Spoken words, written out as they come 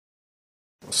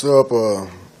What's up? I'll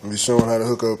be showing how to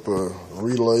hook up a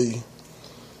relay,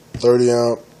 30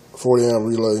 amp, 40 amp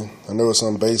relay. I know it's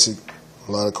something basic,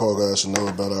 a lot of car guys should know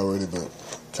about already, but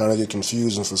kind of get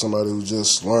confusing for somebody who's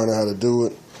just learning how to do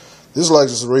it. This is like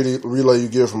just a relay you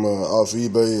get from off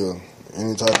eBay or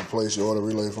any type of place you order a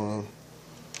relay from.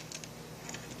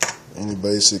 Any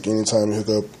basic, anytime you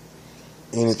hook up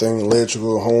anything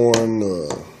electrical, horn,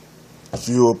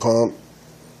 fuel pump,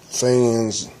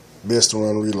 fans, best to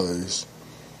run relays.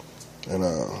 And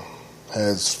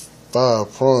has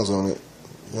 5 prongs on it.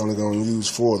 You're only gonna use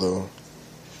 4 though.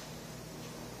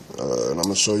 And I'm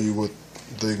gonna show you what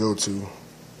they go to.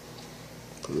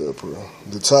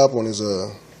 The top one is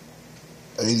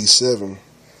 87.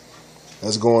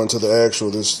 That's going to the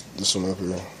actual this one up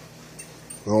here.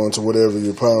 Going to whatever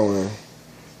you're powering.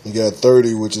 You got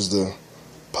 30, which is the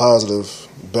positive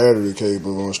battery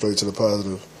cable going straight to the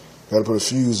positive. Got to put a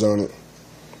fuse on it.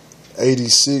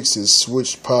 86 is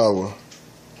switched power.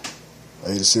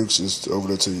 86 is over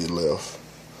there to your left.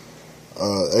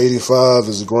 85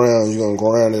 is the ground. You're going to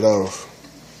ground it off.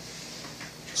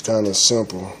 It's kind of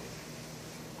simple.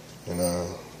 And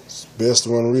it's best to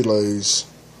run relays.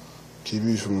 Keep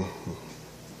you from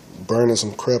burning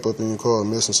some crap up in your car and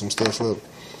messing some stuff up.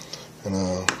 And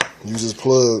use this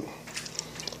plug.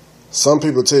 Some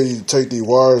people tell you to take these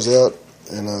wires out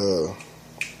and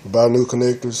buy new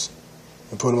connectors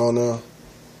and put them on there.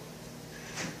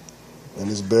 And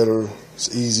it's better,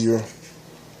 it's easier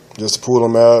just to pull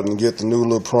them out and get the new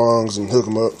little prongs and hook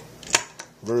them up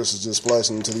versus just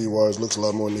splicing into these wires. Looks a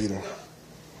lot more neater.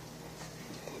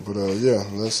 But yeah,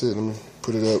 that's it. Let me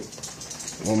put it up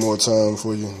one more time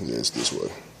for you. Yeah, it's this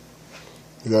way.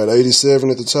 You got 87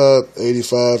 at the top,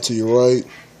 85 to your right,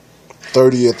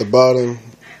 30 at the bottom,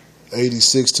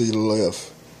 86 to your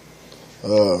left.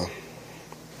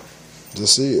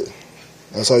 Just see it.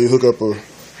 That's how you hook up a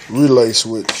relay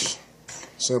switch.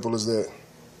 Simple as that.